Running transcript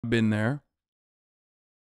Been there.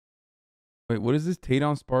 Wait, what is this? Tate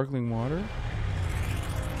on sparkling water?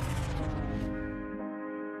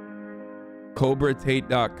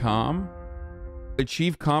 CobraTate.com.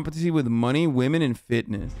 Achieve competency with money, women, and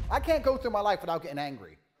fitness. I can't go through my life without getting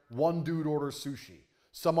angry. One dude orders sushi.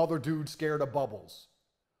 Some other dude scared of bubbles.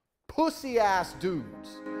 Pussy ass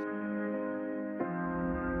dudes.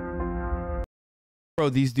 Bro,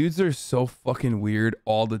 these dudes are so fucking weird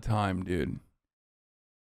all the time, dude.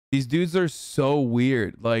 These dudes are so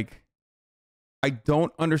weird. Like, I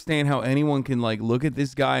don't understand how anyone can like look at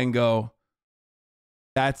this guy and go,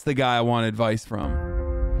 that's the guy I want advice from.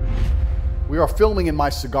 We are filming in my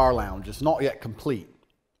cigar lounge. It's not yet complete,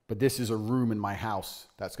 but this is a room in my house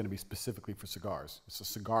that's going to be specifically for cigars. It's a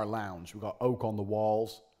cigar lounge. We've got oak on the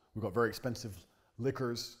walls. We've got very expensive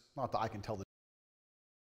liquors. Not that I can tell the...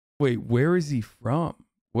 Wait, where is he from?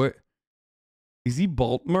 What? Is he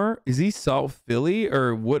Baltimore? Is he South Philly?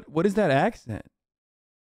 Or what is that accent?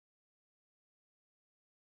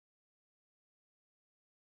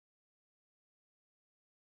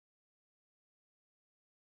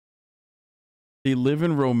 They live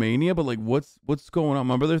in Romania, but like what's going on?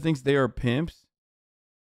 My brother thinks they are pimps.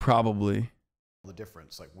 Probably. The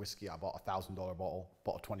difference, like whiskey, I bought a $1,000 bottle,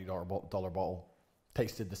 bought a $20 bottle.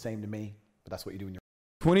 Tasted the same to me, but that's what you do in your...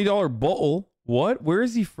 $20 bottle? What? Where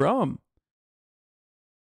is he from?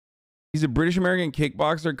 He's a British-American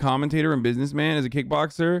kickboxer, commentator, and businessman. As a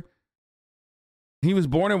kickboxer, he was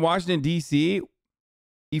born in Washington, D.C.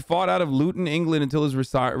 He fought out of Luton, England until his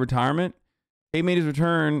retirement. He made his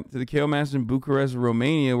return to the KO Masters in Bucharest,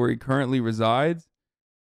 Romania, where he currently resides.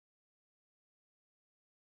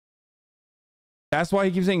 That's why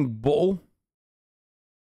he keeps saying bull.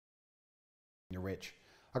 You're rich.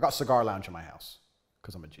 I got a cigar lounge in my house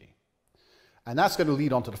because I'm a G. And that's going to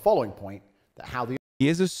lead on to the following point, that how the... He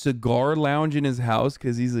has a cigar lounge in his house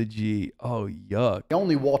because he's a G. Oh, yuck. The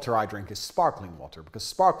only water I drink is sparkling water, because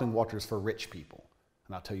sparkling water is for rich people.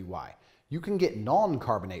 And I'll tell you why. You can get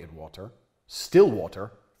non-carbonated water, still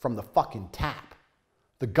water, from the fucking tap.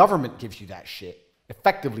 The government gives you that shit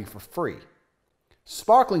effectively for free.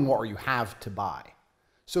 Sparkling water you have to buy.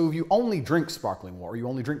 So if you only drink sparkling water, you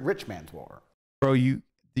only drink rich man's water. Bro, you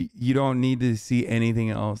don't need to see anything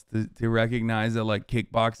else to recognize that like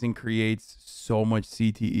kickboxing creates so much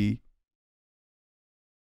CTE.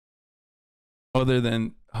 Other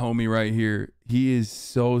than homie right here, he is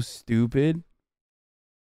so stupid.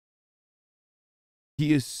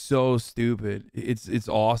 He is so stupid. It's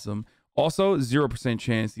awesome. Also, 0%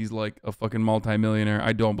 chance he's like a fucking multimillionaire.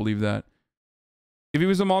 I don't believe that. If he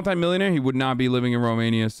was a multimillionaire, he would not be living in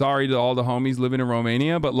Romania. Sorry to all the homies living in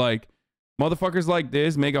Romania, but like motherfuckers like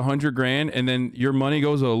this make 100 grand and then your money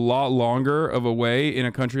goes a lot longer of a way in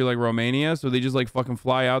a country like Romania. So they just like fucking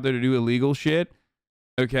fly out there to do illegal shit.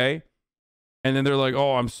 Okay. And then they're like,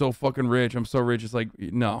 oh, I'm so fucking rich. I'm so rich. It's like,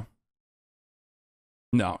 no.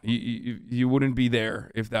 No, you wouldn't be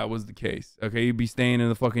there if that was the case. Okay, you'd be staying in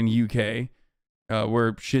the fucking UK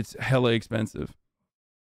where shit's hella expensive.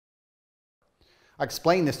 I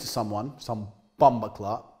explained this to someone, some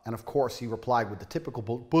bumbacla, and of course he replied with the typical,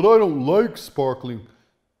 but I don't like sparkling.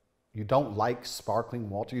 You don't like sparkling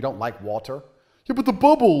water? You don't like water? Yeah, but the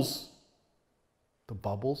bubbles. The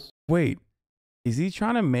bubbles? Wait, is he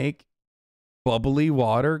trying to make bubbly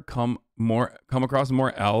water come across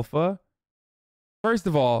more alpha? First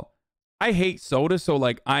of all, I hate soda, so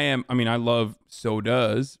like I love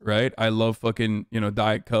sodas, right? I love fucking,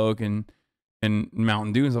 Diet Coke and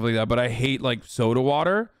Mountain Dew and stuff like that, but I hate like soda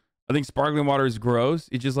water. I think sparkling water is gross.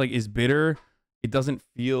 It just like is bitter. It doesn't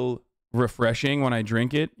feel refreshing when I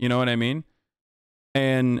drink it, you know what I mean?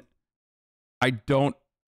 And I don't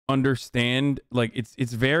understand, like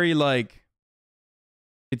it's very like,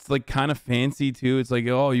 it's like kind of fancy too. It's like,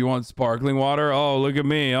 oh, you want sparkling water? Oh, look at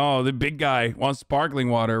me. Oh, the big guy wants sparkling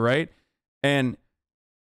water, right? And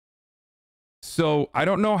so I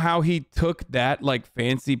don't know how he took that like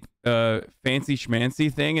fancy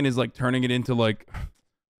schmancy thing and is like turning it into like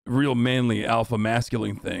real manly alpha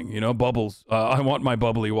masculine thing, bubbles. I want my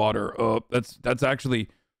bubbly water. That's actually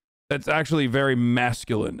very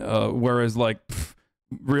masculine. Whereas like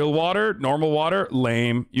real water, normal water,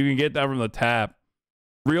 lame. You can get that from the tap.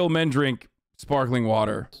 Real men drink sparkling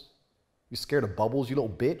water. You scared of bubbles, you little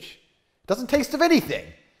bitch? It doesn't taste of anything.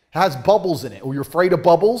 It has bubbles in it. Oh, you're afraid of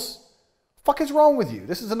bubbles? Fuck is wrong with you?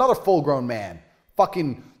 This is another full-grown man.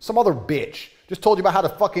 Fucking some other bitch. Just told you about how to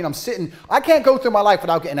fucking, I'm sitting. I can't go through my life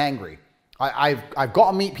without getting angry. I've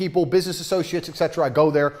got to meet people, business associates, etc. I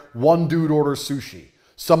go there. One dude orders sushi.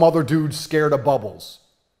 Some other dude's scared of bubbles.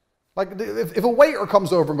 Like if a waiter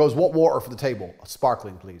comes over and goes, what water for the table?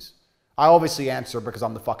 Sparkling, please. I obviously answer because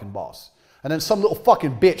I'm the fucking boss. And then some little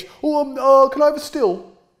fucking bitch, can I have a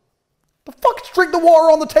still? The fuck, just drink the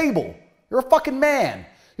water on the table. You're a fucking man.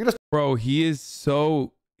 You're just... Bro, he is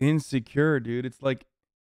so insecure, dude. It's like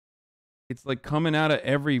coming out of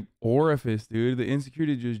every orifice, dude. The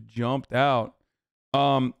insecurity just jumped out.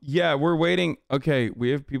 Yeah, we're waiting. Okay,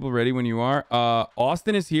 we have people ready when you are.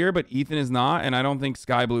 Austin is here, but Ethan is not, and I don't think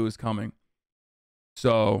Sky Blue is coming.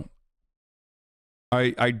 So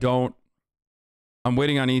I'm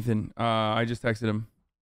waiting on Ethan. I just texted him.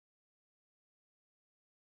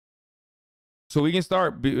 So we can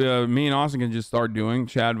start, me and Austin can just start doing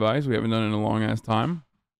chat advice. We haven't done it in a long ass time.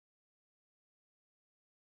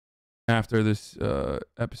 After this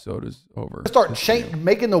episode is over. Start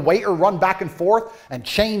making the waiter run back and forth and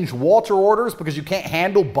change water orders because you can't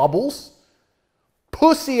handle bubbles.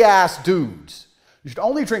 Pussy ass dudes. You should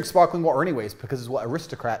only drink sparkling water anyways because it's what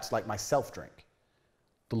aristocrats like myself drink.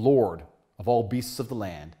 The Lord of all beasts of the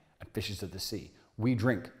land and fishes of the sea. We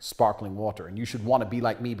drink sparkling water, and you should want to be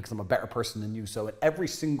like me because I'm a better person than you. So in every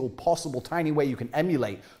single possible tiny way you can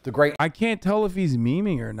emulate the great... I can't tell if he's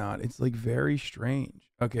memeing or not. It's like very strange.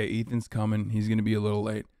 Okay, Ethan's coming. He's going to be a little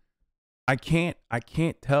late. I can't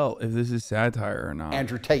tell if this is satire or not.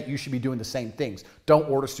 Andrew Tate, you should be doing the same things. Don't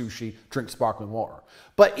order sushi, drink sparkling water.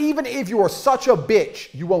 But even if you are such a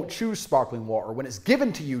bitch, you won't choose sparkling water. When it's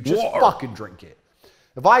given to you, just fucking drink it.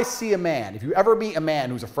 If I see a man, if you ever meet a man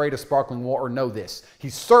who's afraid of sparkling water, know this.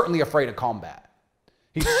 He's certainly afraid of combat.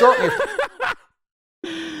 He's certainly...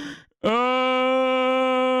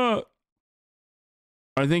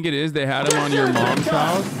 I think it is. They had him on your mom's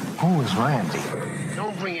house. Who is Randy?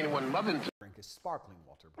 Don't bring anyone mother to drink is sparkling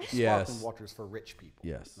water. Because sparkling water is for rich people.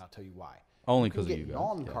 Yes. And I'll tell you why. Only because of you guys.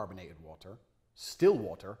 Non-carbonated water, still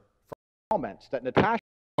water, from comments that Natasha...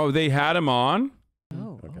 Oh, they had him on?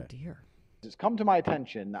 Oh, okay. Oh dear. It's come to my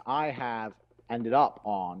attention that I have ended up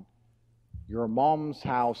on your mom's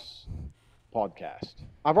house podcast.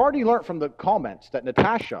 I've already learned from the comments that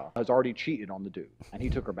Natasha has already cheated on the dude, and he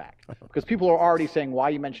took her back. Because people are already saying, why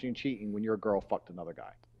are you mentioning cheating when your girl fucked another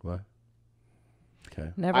guy? What? Okay.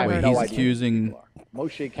 Never Wait, he's accusing...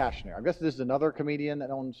 Moshe Kashner. I guess this is another comedian that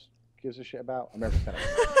no one gives a shit about. American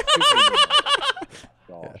Gosh.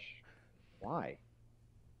 Yeah. Why?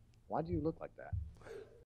 Why do you look like that?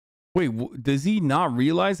 Wait, does he not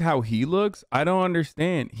realize how he looks? I don't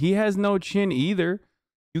understand. He has no chin either.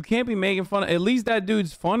 You can't be making fun of... At least that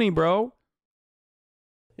dude's funny, bro.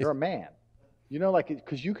 You're a man. You know, like,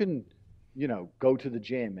 because you can, you know, go to the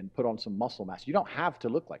gym and put on some muscle mass. You don't have to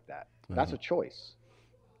look like that. That's a choice.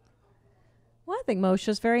 Well, I think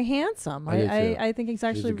Moshe's very handsome. I think he's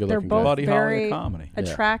actually... They're both very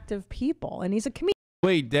attractive people. And he's a comedian.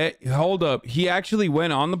 Wait, hold up. He actually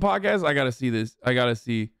went on the podcast? I got to see this. I got to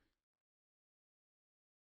see...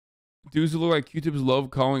 Dudes who look like Q-tips love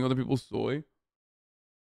calling other people soy.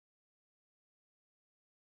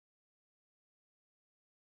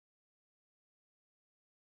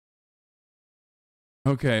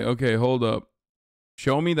 Okay, hold up.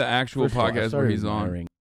 Show me the actual podcast where he's on.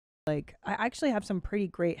 Like, I actually have some pretty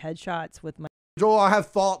great headshots with my... Joel, I have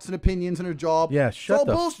thoughts and opinions in her job. Yeah, shut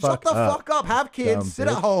the fuck up. Have kids, sit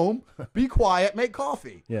at home, be quiet, make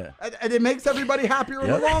coffee. Yeah. And it makes everybody happier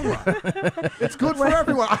in the long run. It's good for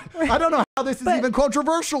everyone. I don't know how this is even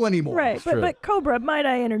controversial anymore. Right, but Cobra, might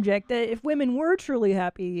I interject that if women were truly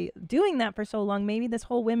happy doing that for so long, maybe this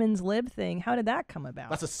whole women's lib thing, how did that come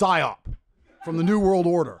about? That's a psyop from the New World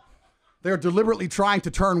Order. They're deliberately trying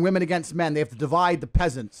to turn women against men. They have to divide the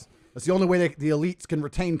peasants. That's the only way the elites can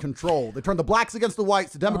retain control. They turn the blacks against the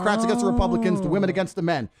whites, the Democrats against the Republicans, the women against the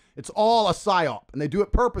men. It's all a psyop, and they do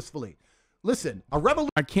it purposefully. Listen, a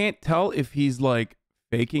revolution... I can't tell if he's, like,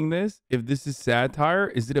 faking this. If this is satire,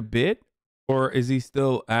 is it a bit? Or is he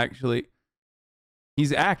still actually...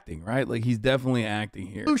 He's acting, right? Like, he's definitely acting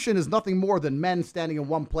here. Revolution is nothing more than men standing in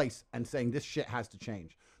one place and saying this shit has to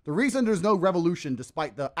change. The reason there's no revolution,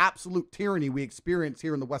 despite the absolute tyranny we experience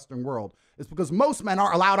here in the Western world, is because most men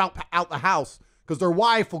aren't allowed out the house because their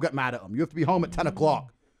wife will get mad at them. You have to be home at 10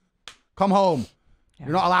 o'clock. Come home. Yeah.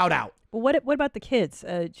 You're not allowed out. Well, what about the kids?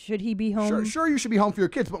 Should he be home? Sure, you should be home for your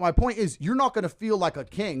kids. But my point is, you're not going to feel like a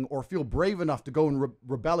king or feel brave enough to go and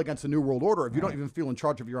rebel against the New World Order if you don't even feel in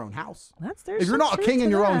charge of your own house. If you're not a king in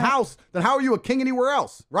your own house, then how are you a king anywhere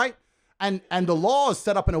else, right? And the law is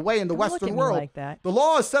set up in a way in the Western world. Like that. The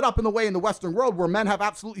law is set up in the way in the Western world where men have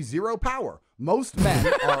absolutely zero power. Most men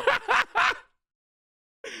are...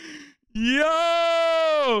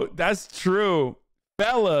 Yo, that's true.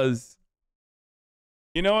 Fellas.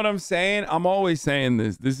 You know what I'm saying? I'm always saying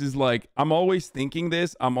this. This is like, I'm always thinking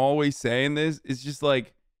this. I'm always saying this. It's just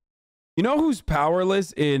like, You know who's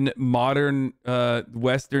powerless in modern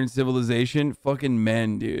Western civilization? Fucking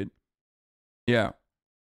men, dude. Yeah.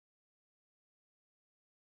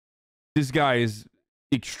 This guy is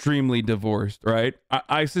extremely divorced, right?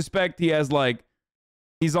 I suspect he has like,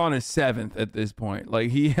 he's on his 7th at this point.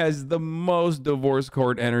 Like, he has the most divorce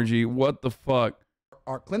court energy. What the fuck?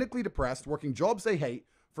 Are clinically depressed, working jobs they hate,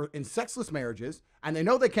 in sexless marriages, and they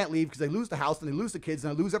know they can't leave because they lose the house and they lose the kids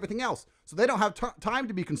and they lose everything else. So they don't have time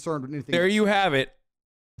to be concerned with anything. There you have it.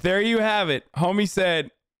 There you have it. Homie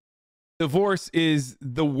said divorce is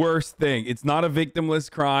the worst thing. It's not a victimless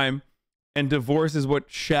crime, and divorce is what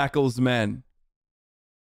shackles men.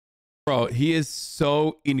 Bro, he is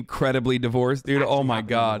so incredibly divorced, dude. Oh my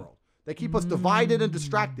God. They keep us divided and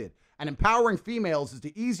distracted. And empowering females is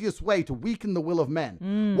the easiest way to weaken the will of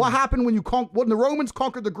men. What happened when the Romans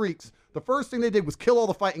conquered the Greeks? The first thing they did was kill all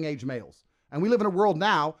the fighting age males. And we live in a world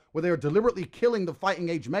now where they are deliberately killing the fighting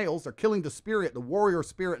age males. They're killing the spirit, the warrior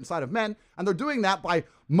spirit inside of men. And they're doing that by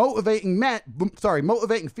motivating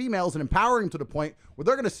females and empowering them to the point where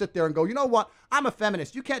they're going to sit there and go, you know what? I'm a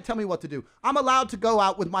feminist. You can't tell me what to do. I'm allowed to go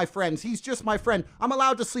out with my friends. He's just my friend. I'm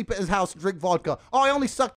allowed to sleep at his house and drink vodka. Oh, I only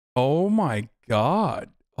suck. Oh my God.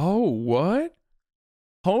 Oh, what?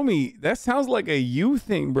 Homie, that sounds like a you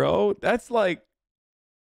thing, bro. That's like,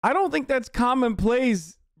 I don't think that's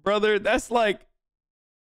commonplace, brother. That's like,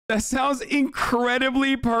 that sounds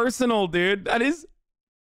incredibly personal, dude. That is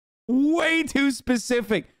way too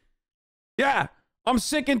specific. Yeah, I'm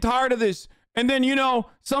sick and tired of this. And then, you know,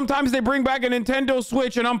 sometimes they bring back a Nintendo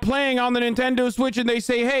Switch and I'm playing on the Nintendo Switch and they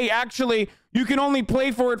say, hey, actually, you can only play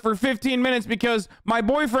for it for 15 minutes because my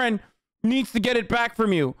boyfriend needs to get it back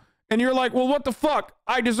from you. And you're like, well, what the fuck?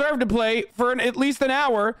 I deserve to play for at least an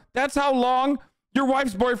hour. That's how long your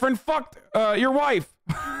wife's boyfriend fucked your wife.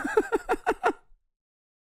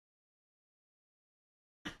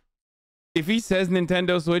 If he says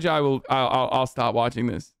Nintendo Switch, I'll stop watching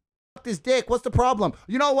this. His dick. What's the problem?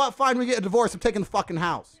 You know what? Fine, we get a divorce. I'm taking the fucking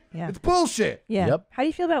house. Yeah. It's bullshit. Yeah. Yep. How do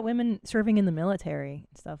you feel about women serving in the military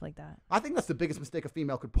and stuff like that? I think that's the biggest mistake a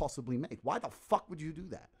female could possibly make. Why the fuck would you do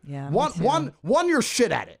that? Yeah. One, you're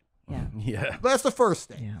shit at it. Yeah. Yeah. That's the first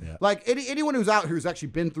thing. Yeah. Like anyone who's out here who's actually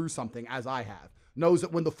been through something, as I have, knows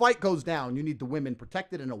that when the fight goes down, you need the women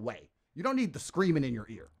protected in a way. You don't need the screaming in your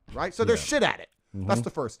ear, right? So they're shit at it. That's the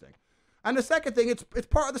first thing. And the second thing, it's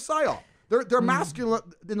part of the psyop. They're masculine.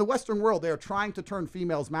 In the Western world, they are trying to turn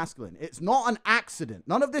females masculine. It's not an accident.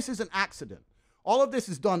 None of this is an accident. All of this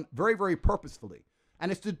is done very, very purposefully. And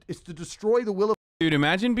it's to destroy the will of... Dude,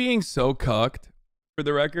 imagine being so cucked, for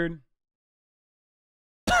the record.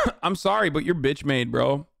 I'm sorry, but you're bitch made,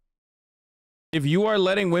 bro. If you are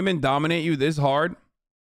letting women dominate you this hard,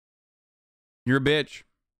 you're a bitch.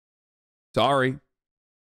 Sorry.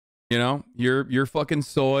 You know, you're fucking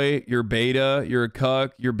soy, you're beta, you're a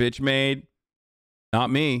cuck, you're bitch made. Not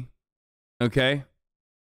me. Okay?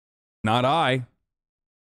 Not I.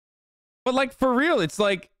 But like, for real, it's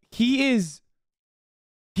like, he's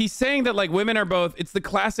saying that like women are both, it's the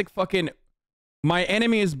classic fucking, my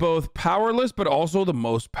enemy is both powerless, but also the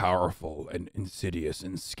most powerful and insidious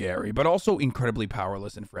and scary, but also incredibly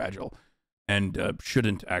powerless and fragile and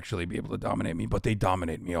shouldn't actually be able to dominate me, but they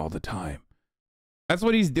dominate me all the time. That's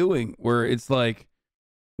what he's doing, where it's like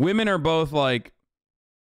women are both like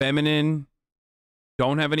feminine,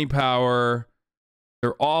 don't have any power,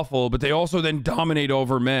 they're awful, but they also then dominate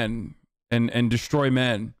over men and destroy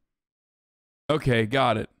men. Okay,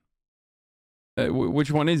 got it. Which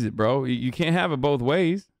one is it, bro? You can't have it both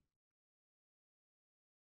ways.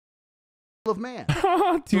 of man.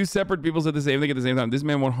 Two separate people said the same thing at the same time. This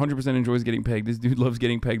man 100% enjoys getting pegged. This dude loves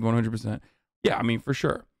getting pegged 100%. Yeah, I mean, for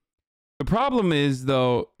sure. The problem is,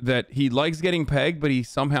 though, that he likes getting pegged, but he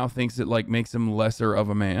somehow thinks it like makes him lesser of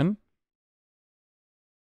a man.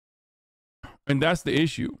 And that's the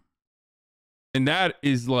issue. And that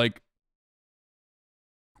is like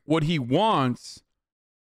what he wants,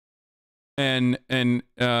 and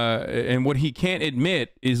what he can't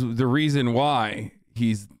admit is the reason why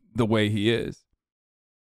he's the way he is.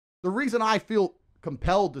 The reason I feel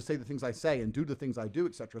compelled to say the things I say and do the things I do,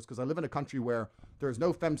 etc., is because I live in a country where there's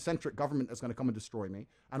no femme-centric government that's going to come and destroy me.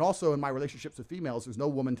 And also in my relationships with females, there's no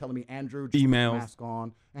woman telling me, Andrew, just put your mask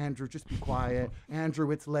on. Andrew, just be quiet.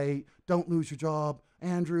 Andrew, it's late. Don't lose your job.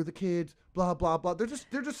 Andrew, the kids, blah, blah, blah. They're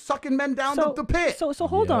just sucking men down the pit. So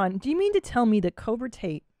hold on. Do you mean to tell me that Cobra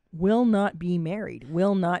Tate will not be married,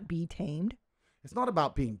 will not be tamed? It's not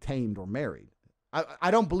about being tamed or married.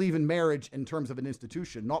 I don't believe in marriage in terms of an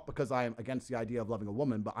institution, not because I am against the idea of loving a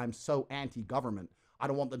woman, but I'm so anti-government. I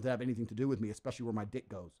don't want them to have anything to do with me, especially where my dick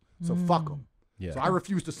goes. So fuck them. So I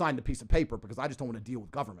refuse to sign the piece of paper because I just don't want to deal with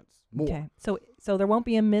governments more. Okay. So there won't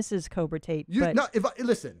be a Mrs. Cobra Tate. No,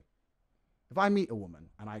 listen, if I meet a woman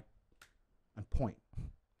and point.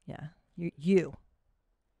 Yeah. You.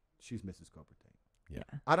 She's Mrs. Cobra Tate.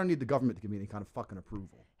 Yeah. I don't need the government to give me any kind of fucking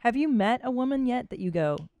approval. Have you met a woman yet that you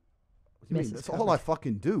go, Mrs. That's all I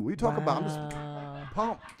fucking do. What are you talking about? I'm just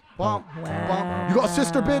pump. You got a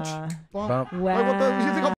sister, bitch? Pump. Wow. Like, what the,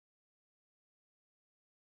 you think I'm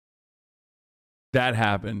That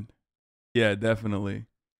happened. Yeah, definitely.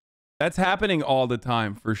 That's happening all the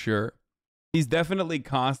time for sure. He's definitely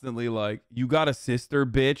constantly like, you got a sister,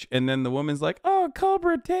 bitch. And then the woman's like, oh,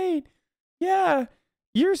 Cobra Tate. Yeah,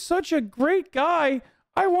 you're such a great guy.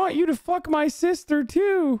 I want you to fuck my sister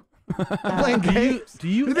too. playing games? Do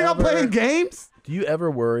you think I'm playing games? Do you ever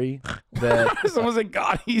worry that someone's like,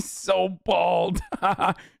 God, he's so bald.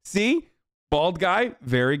 See? Bald guy,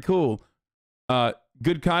 very cool.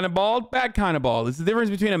 Good kind of bald, bad kind of bald. It's the difference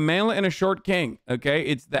between a manlet and a short king. Okay,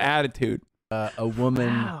 it's the attitude. A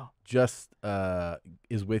woman just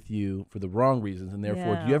is with you for the wrong reasons, and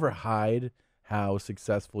therefore, do you ever hide how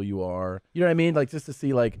successful you are? You know what I mean? Like just to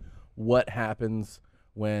see like what happens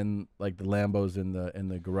when like the Lambo's in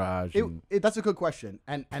the garage. That's a good question,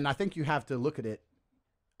 and I think you have to look at it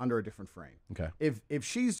under a different frame. Okay. If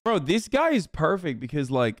she's this guy is perfect because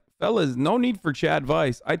like fellas, no need for Chad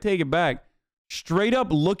Vice. I take it back. Straight up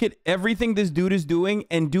look at everything this dude is doing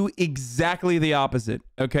and do exactly the opposite,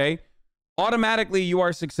 okay? Automatically, you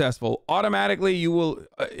are successful. Automatically, you will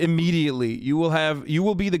immediately, you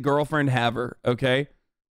will be the girlfriend haver, okay?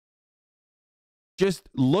 Just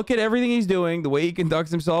look at everything he's doing, the way he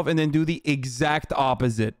conducts himself, and then do the exact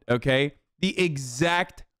opposite, okay? The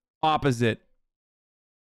exact opposite.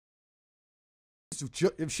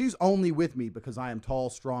 If she's only with me because I am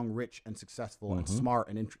tall, strong, rich, and successful, and smart,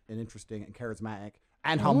 and interesting, and charismatic,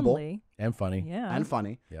 and humble, and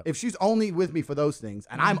funny, if she's only with me for those things,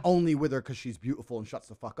 and I'm only with her because she's beautiful and shuts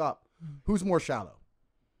the fuck up, who's more shallow?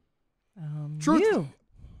 You.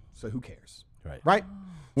 So who cares? Right.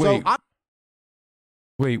 Wait.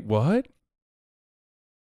 Wait, what?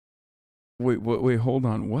 Wait, hold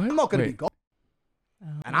on. What? I'm not going to be gone.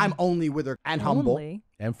 And I'm only with her and humble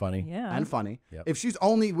and funny. Yeah. And funny. Yep. If she's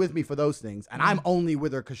only with me for those things, and I'm only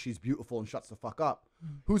with her because she's beautiful and shuts the fuck up,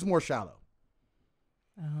 who's more shallow?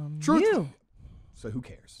 You. So who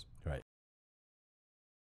cares? Right.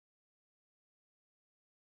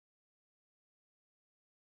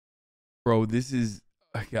 Bro, this is,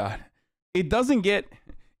 oh God.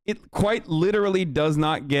 It quite literally does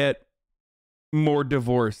not get more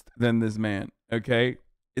divorced than this man, okay?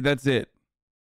 That's it.